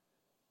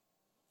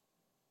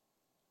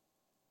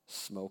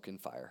 Smoke and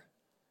fire.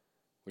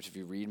 Which if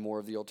you read more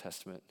of the Old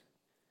Testament,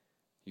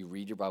 you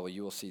read your Bible,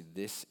 you will see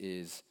this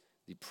is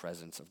the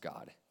presence of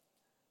God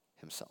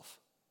himself.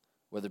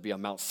 Whether it be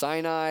on Mount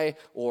Sinai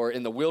or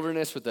in the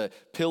wilderness with the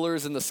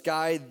pillars in the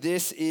sky,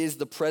 this is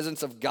the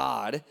presence of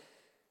God,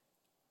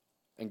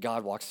 and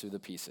God walks through the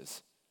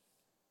pieces.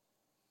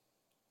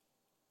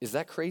 Is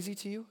that crazy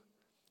to you?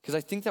 Because I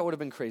think that would have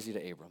been crazy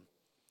to Abram.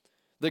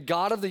 The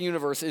God of the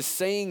universe is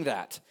saying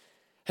that.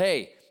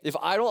 Hey, if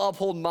I don't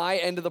uphold my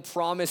end of the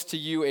promise to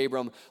you,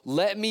 Abram,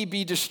 let me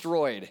be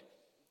destroyed.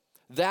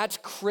 That's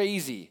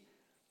crazy.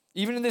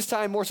 Even in this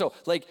time, more so.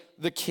 Like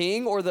the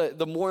king or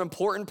the more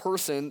important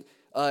person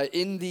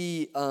in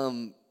the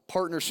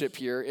partnership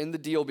here, in the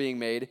deal being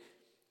made,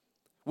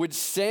 would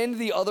send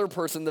the other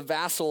person, the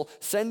vassal,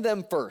 send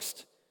them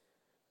first.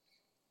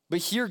 But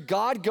here,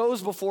 God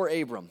goes before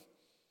Abram,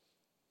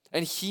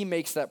 and he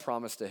makes that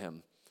promise to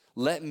him.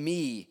 Let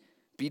me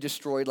be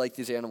destroyed like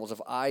these animals if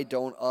I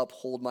don't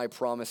uphold my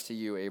promise to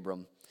you,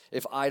 Abram.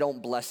 If I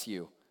don't bless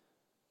you,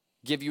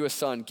 give you a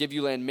son, give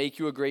you land, make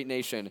you a great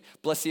nation,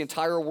 bless the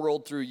entire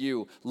world through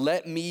you.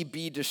 Let me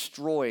be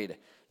destroyed.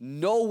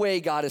 No way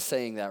God is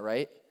saying that,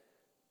 right?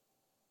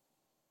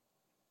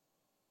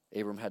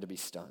 Abram had to be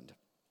stunned.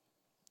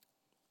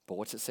 But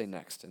what's it say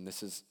next? And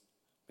this is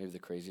maybe the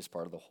craziest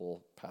part of the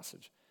whole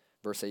passage.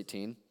 Verse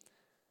 18,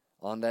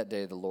 on that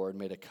day the Lord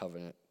made a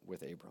covenant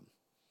with Abram.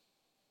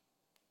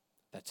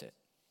 That's it.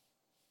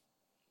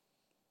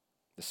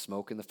 The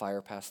smoke and the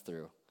fire pass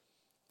through.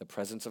 The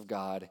presence of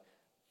God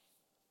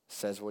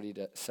says what he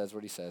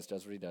says,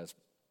 does what he does,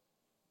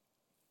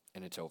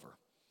 and it's over.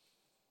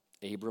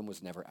 Abram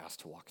was never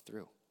asked to walk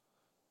through.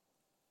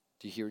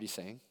 Do you hear what he's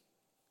saying?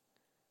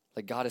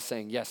 Like God is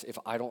saying, yes, if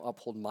I don't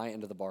uphold my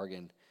end of the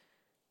bargain,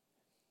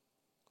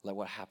 let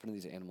what happened to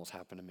these animals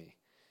happen to me.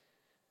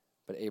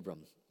 But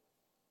Abram,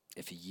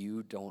 if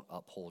you don't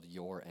uphold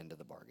your end of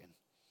the bargain,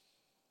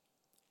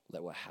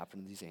 let what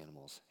happened to these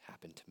animals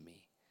happen to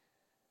me.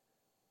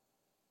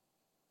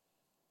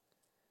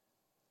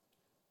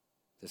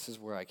 This is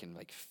where I can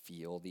like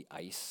feel the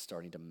ice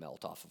starting to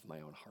melt off of my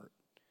own heart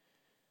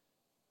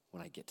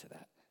when I get to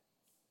that.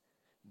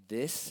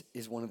 This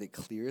is one of the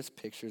clearest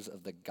pictures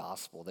of the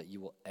gospel that you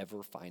will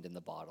ever find in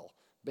the bottle.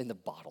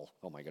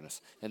 Oh my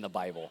goodness, in the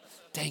Bible.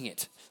 Dang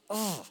it.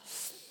 Oh,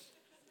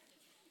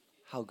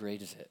 how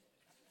great is it?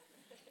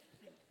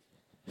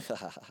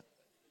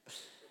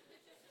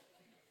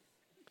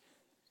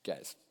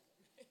 Guys,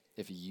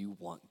 if you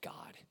want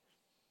God,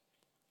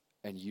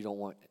 and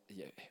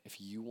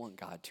if you want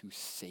God to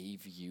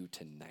save you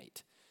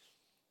tonight,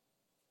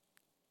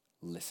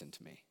 listen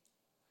to me.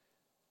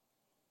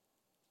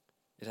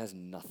 It has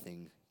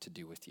nothing to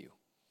do with you.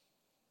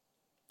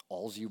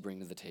 All you bring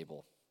to the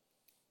table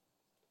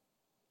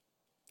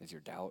is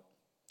your doubt,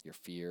 your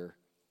fear,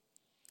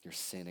 your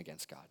sin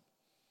against God.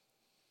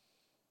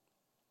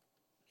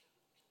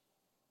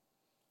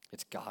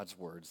 It's God's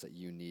words that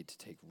you need to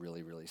take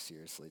really, really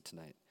seriously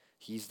tonight.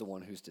 He's the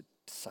one who's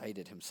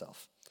decided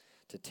himself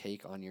to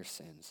take on your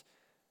sins,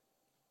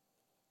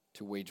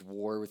 to wage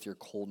war with your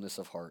coldness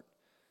of heart.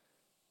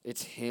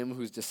 It's him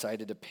who's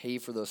decided to pay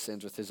for those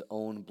sins with his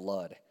own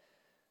blood.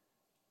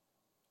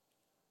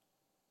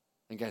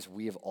 And guys,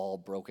 we have all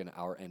broken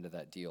our end of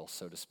that deal,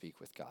 so to speak,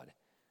 with God.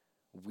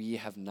 We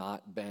have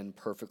not been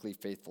perfectly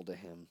faithful to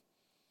him.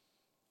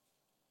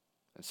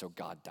 And so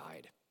God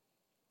died.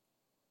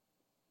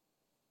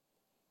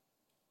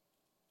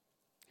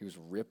 He was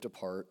ripped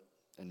apart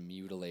and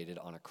mutilated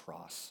on a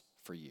cross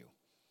for you.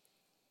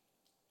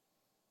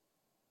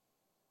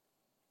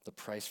 The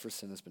price for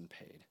sin has been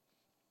paid.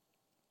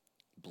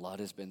 Blood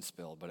has been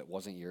spilled, but it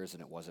wasn't yours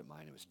and it wasn't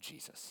mine. It was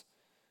Jesus.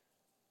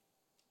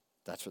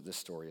 That's what this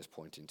story is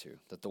pointing to,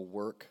 that the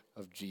work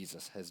of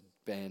Jesus has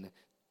been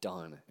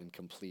done and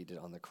completed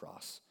on the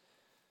cross.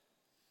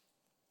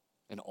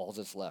 And all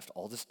that's left,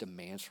 all this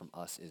demands from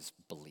us is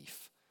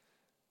belief,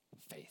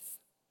 faith.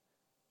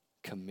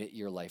 Commit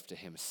your life to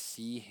him.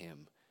 See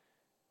him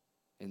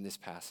in this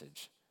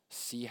passage.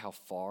 See how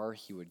far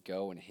he would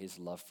go in his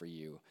love for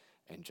you,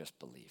 and just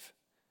believe.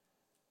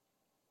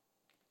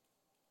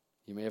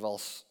 You may have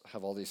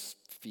all these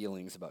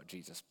feelings about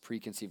Jesus,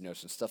 preconceived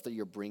notions, stuff that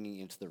you're bringing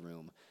into the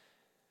room.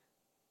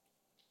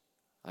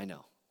 I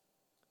know.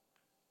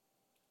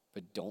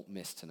 But don't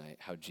miss tonight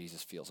how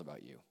Jesus feels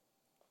about you.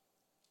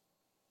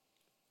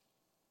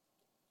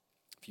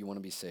 If you want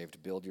to be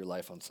saved, build your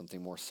life on something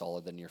more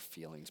solid than your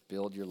feelings.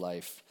 Build your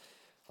life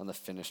on the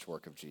finished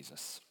work of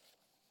Jesus.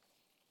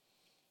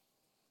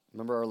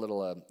 Remember our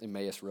little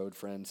Emmaus road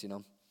friends,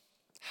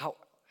 How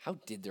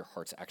did their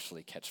hearts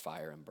actually catch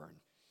fire and burn?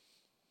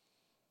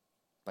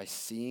 By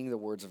seeing the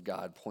words of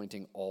God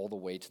pointing all the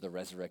way to the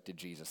resurrected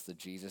Jesus, the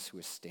Jesus who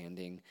is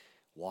standing,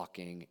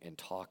 walking, and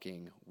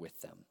talking with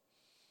them.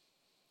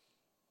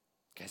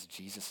 Guys,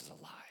 Jesus is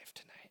alive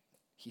tonight.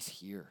 He's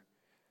here.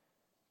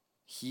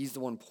 He's the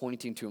one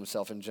pointing to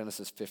himself in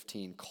Genesis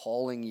 15,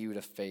 calling you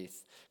to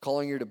faith,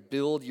 calling you to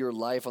build your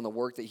life on the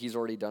work that he's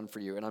already done for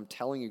you. And I'm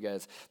telling you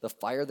guys, the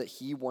fire that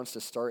he wants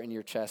to start in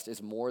your chest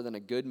is more than a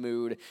good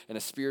mood and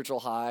a spiritual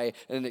high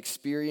and an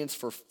experience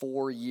for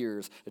 4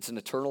 years. It's an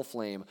eternal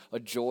flame, a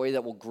joy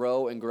that will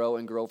grow and grow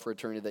and grow for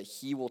eternity, that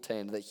he will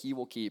tend, that he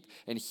will keep,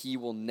 and he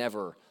will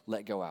never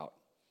let go out.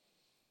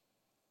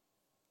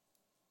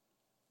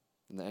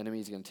 And the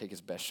enemy is going to take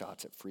his best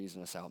shots at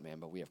freezing us out,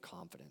 man, but we have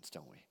confidence,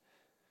 don't we?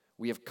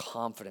 We have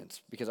confidence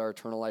because our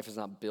eternal life is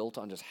not built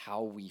on just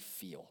how we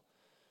feel.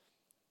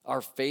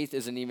 Our faith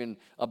isn't even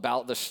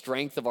about the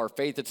strength of our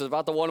faith. It's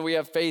about the one we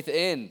have faith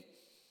in.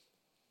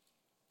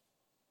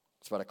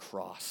 It's about a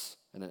cross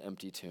and an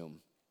empty tomb.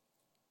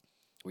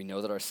 We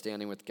know that our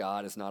standing with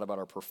God is not about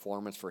our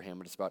performance for him,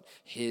 but it's about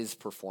his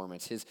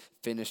performance, his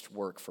finished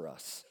work for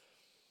us.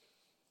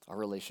 Our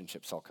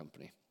relationship, Salt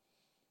Company,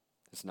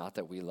 it's not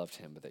that we loved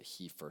him, but that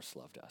he first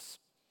loved us.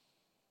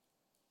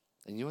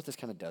 And you know what this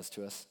kind of does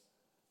to us?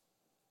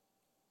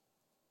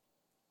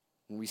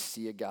 When we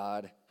see a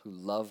God who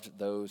loved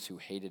those who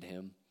hated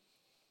him,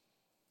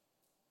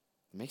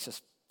 it makes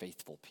us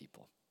faithful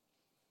people.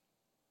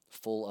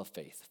 Full of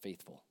faith,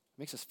 faithful. It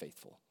makes us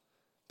faithful.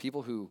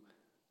 People who,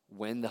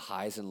 when the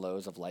highs and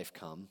lows of life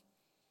come,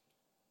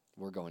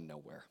 we're going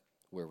nowhere.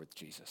 We're with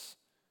Jesus.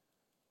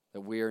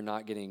 That we are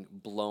not getting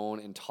blown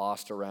and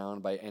tossed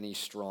around by any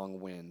strong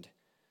wind.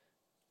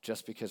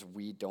 Just because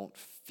we don't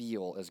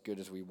feel as good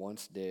as we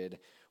once did,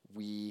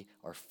 we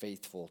are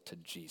faithful to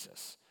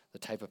Jesus. The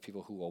type of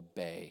people who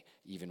obey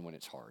even when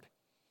it's hard.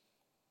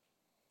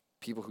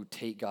 People who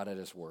take God at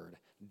his word,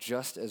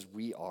 just as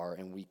we are,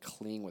 and we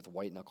cling with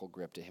white-knuckle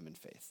grip to him in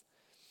faith.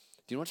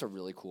 Do you know what's a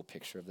really cool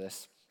picture of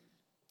this?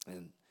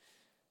 And,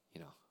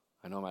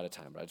 I know I'm out of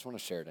time, but I just want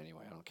to share it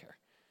anyway. I don't care.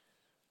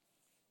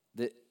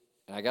 And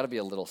I got to be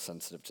a little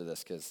sensitive to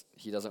this because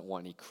he doesn't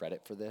want any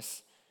credit for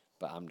this,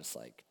 but I'm just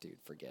like, dude,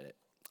 forget it.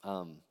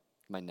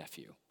 My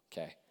nephew,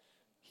 okay?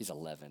 He's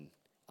 11.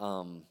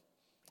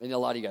 And a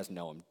lot of you guys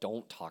know him.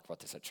 Don't talk about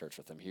this at church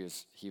with him. He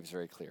was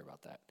very clear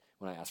about that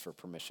when I asked for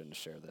permission to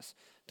share this.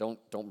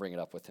 Don't bring it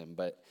up with him.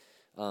 But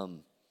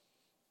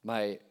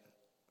my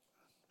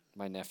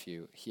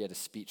nephew, he had a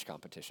speech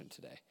competition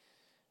today,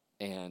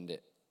 and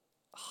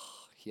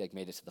he like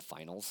made it to the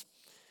finals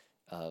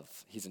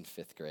he's in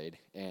 5th grade,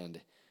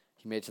 and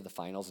he made it to the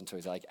finals, and so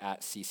he's like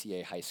at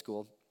CCA high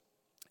school,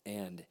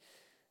 and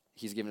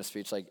he's giving a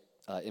speech like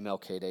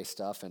MLK Day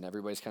stuff, and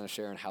everybody's kind of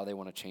sharing how they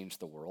want to change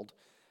the world,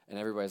 and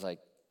everybody's like,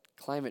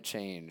 climate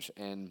change,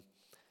 and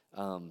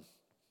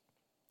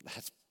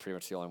that's pretty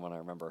much the only one I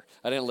remember.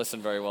 I didn't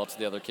listen very well to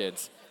the other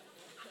kids,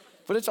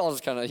 but it's all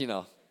just kind of,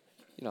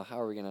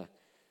 how are we going to,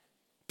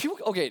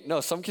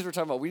 some kids were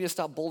talking about we need to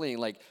stop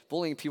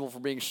bullying people for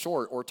being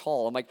short or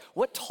tall. I'm like,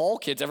 what tall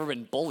kid's ever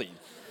been bullied?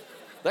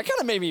 That kind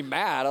of made me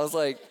mad. I was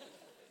like,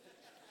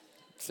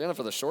 stand up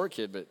for the short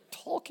kid, but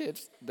tall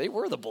kids, they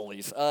were the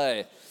bullies.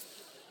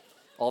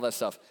 All that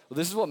stuff. Well,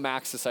 this is what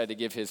Max decided to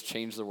give his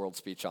Change the World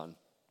speech on.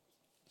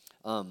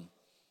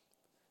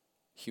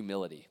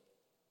 Humility.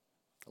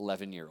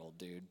 11-year-old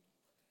dude.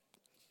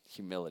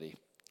 Humility.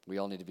 We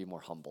all need to be more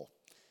humble.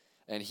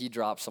 And he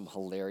dropped some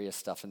hilarious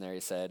stuff in there.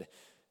 He said,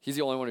 he's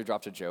the only one who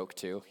dropped a joke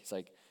too. He's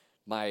like,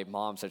 my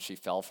mom said she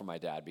fell for my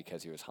dad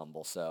because he was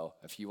humble. So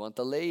if you want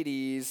the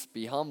ladies,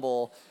 be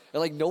humble.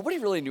 And like nobody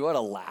really knew how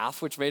to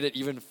laugh, which made it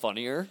even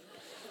funnier.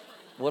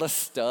 What a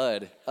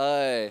stud.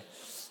 And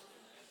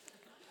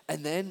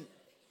then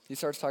he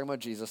starts talking about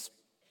Jesus.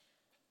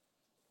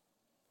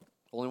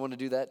 Only one to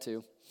do that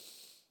too.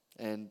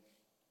 And,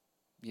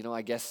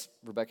 I guess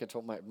Rebecca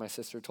told my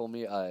sister told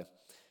me he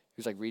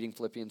was like reading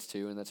Philippians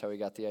 2, and that's how he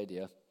got the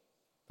idea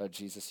about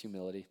Jesus'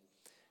 humility,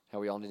 how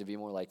we all need to be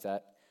more like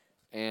that.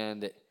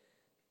 And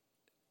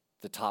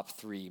the top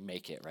 3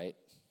 make it, right?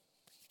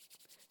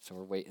 So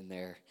we're waiting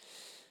there.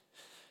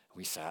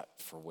 We sat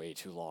for way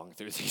too long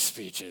through these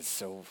speeches,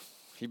 so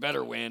he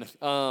better win.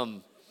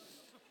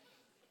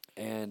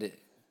 And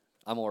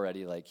I'm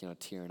already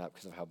tearing up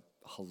because of how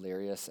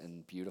hilarious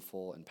and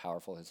beautiful and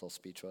powerful his whole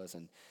speech was,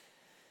 and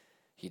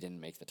he didn't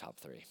make the top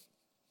 3.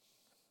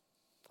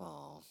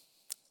 Oh,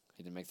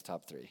 he didn't make the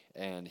top 3.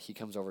 And he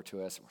comes over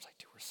to us, and we're like,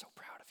 dude, we're so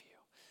proud of you.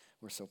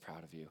 We're so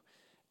proud of you.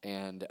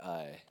 And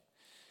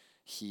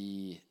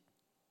he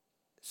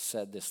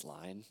said this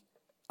line.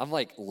 I'm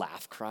like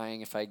laugh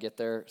crying if I get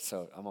there,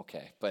 so I'm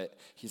okay. But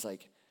he's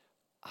like,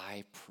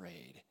 I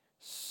prayed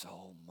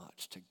so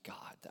much to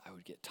God that I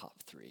would get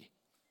top 3.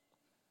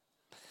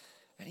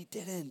 And he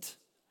didn't.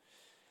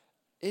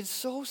 It's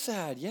so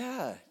sad.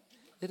 Yeah,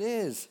 it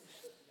is.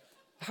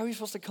 How are you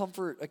supposed to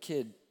comfort a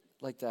kid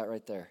like that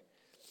right there?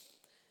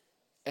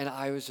 And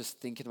I was just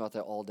thinking about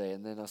that all day.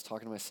 And then I was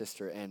talking to my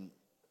sister, and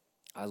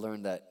I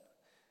learned that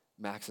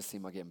Max is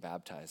thinking about getting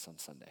baptized on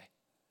Sunday.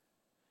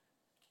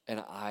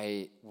 And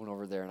I went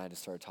over there, and I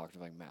just started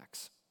talking to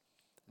Max,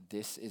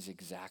 this is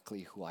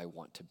exactly who I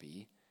want to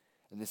be.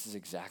 And this is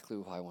exactly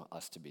who I want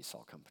us to be,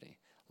 Salt Company.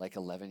 Like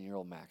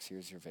 11-year-old Max,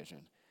 here's your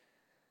vision.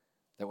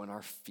 That when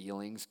our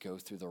feelings go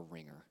through the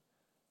ringer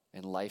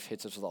and life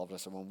hits us with all of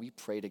us, and when we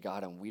pray to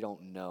God and we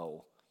don't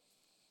know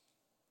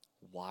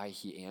why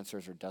he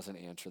answers or doesn't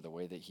answer the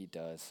way that he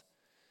does,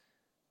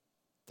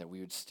 that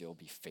we would still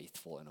be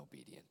faithful and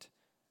obedient.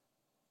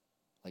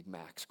 Like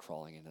Max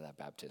crawling into that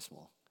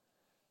baptismal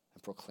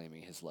and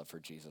proclaiming his love for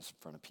Jesus in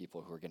front of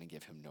people who are going to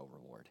give him no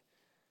reward.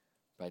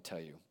 But I tell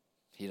you,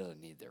 he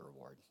doesn't need their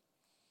reward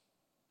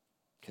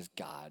because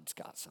God's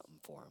got something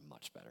for him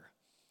much better.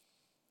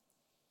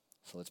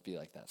 So let's be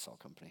like that, Salt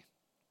Company.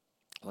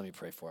 Let me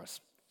pray for us.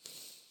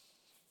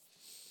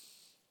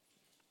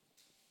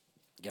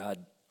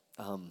 God,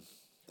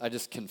 I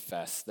just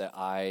confess that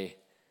I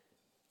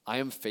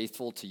am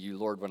faithful to you,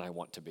 Lord, when I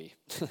want to be.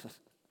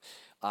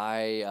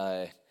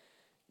 I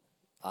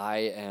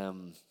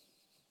am,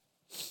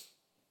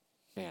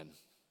 man,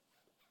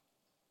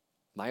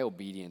 my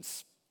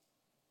obedience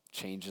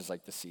changes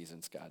like the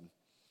seasons, God. And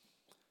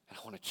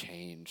I want to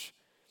change.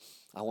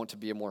 I want to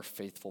be a more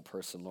faithful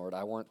person, Lord.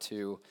 I want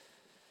to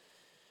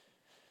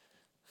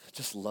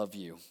just love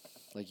you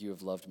like you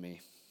have loved me.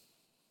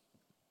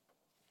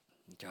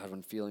 God,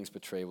 when feelings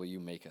betray, will you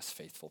make us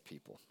faithful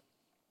people?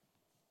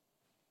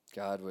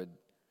 God, would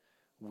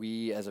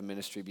we as a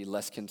ministry be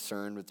less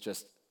concerned with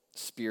just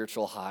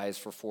spiritual highs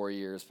for 4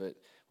 years, but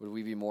would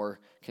we be more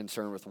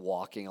concerned with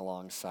walking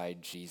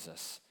alongside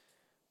Jesus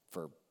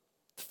for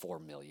 4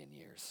 million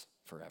years,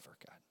 forever,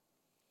 God?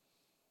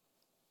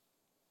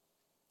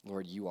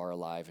 Lord, you are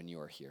alive and you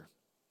are here.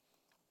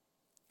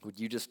 Would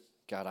you just,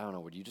 God, I don't know,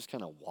 would you just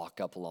kind of walk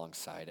up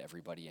alongside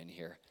everybody in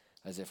here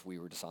as if we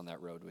were just on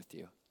that road with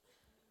you?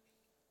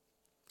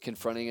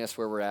 Confronting us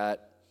where we're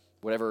at,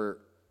 whatever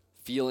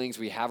feelings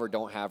we have or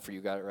don't have for you,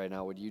 God, right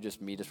now, would you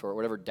just meet us where,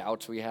 whatever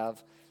doubts we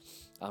have,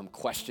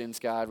 questions,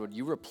 God, would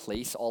you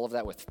replace all of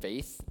that with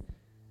faith?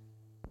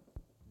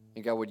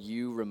 And God, would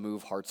you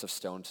remove hearts of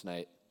stone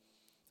tonight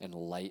and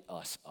light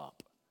us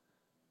up?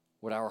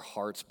 Would our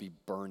hearts be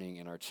burning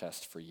in our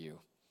chest for you?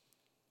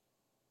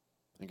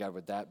 And God,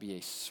 would that be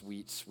a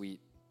sweet, sweet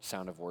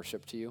sound of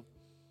worship to you?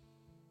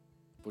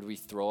 Would we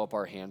throw up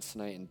our hands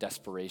tonight in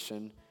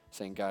desperation,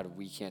 saying, God,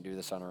 we can't do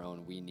this on our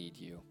own. We need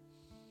you.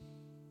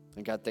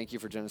 And God, thank you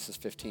for Genesis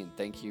 15.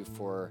 Thank you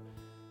for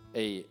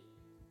a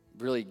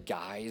really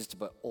guised,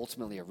 but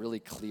ultimately a really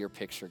clear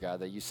picture,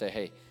 God, that you say,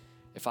 hey,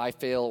 If I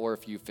fail or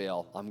if you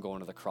fail, I'm going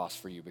to the cross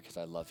for you because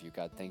I love you.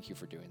 God, thank you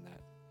for doing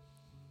that.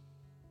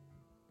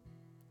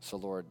 So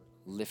Lord,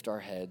 lift our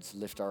heads,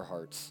 lift our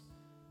hearts.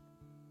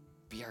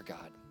 Be our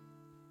God.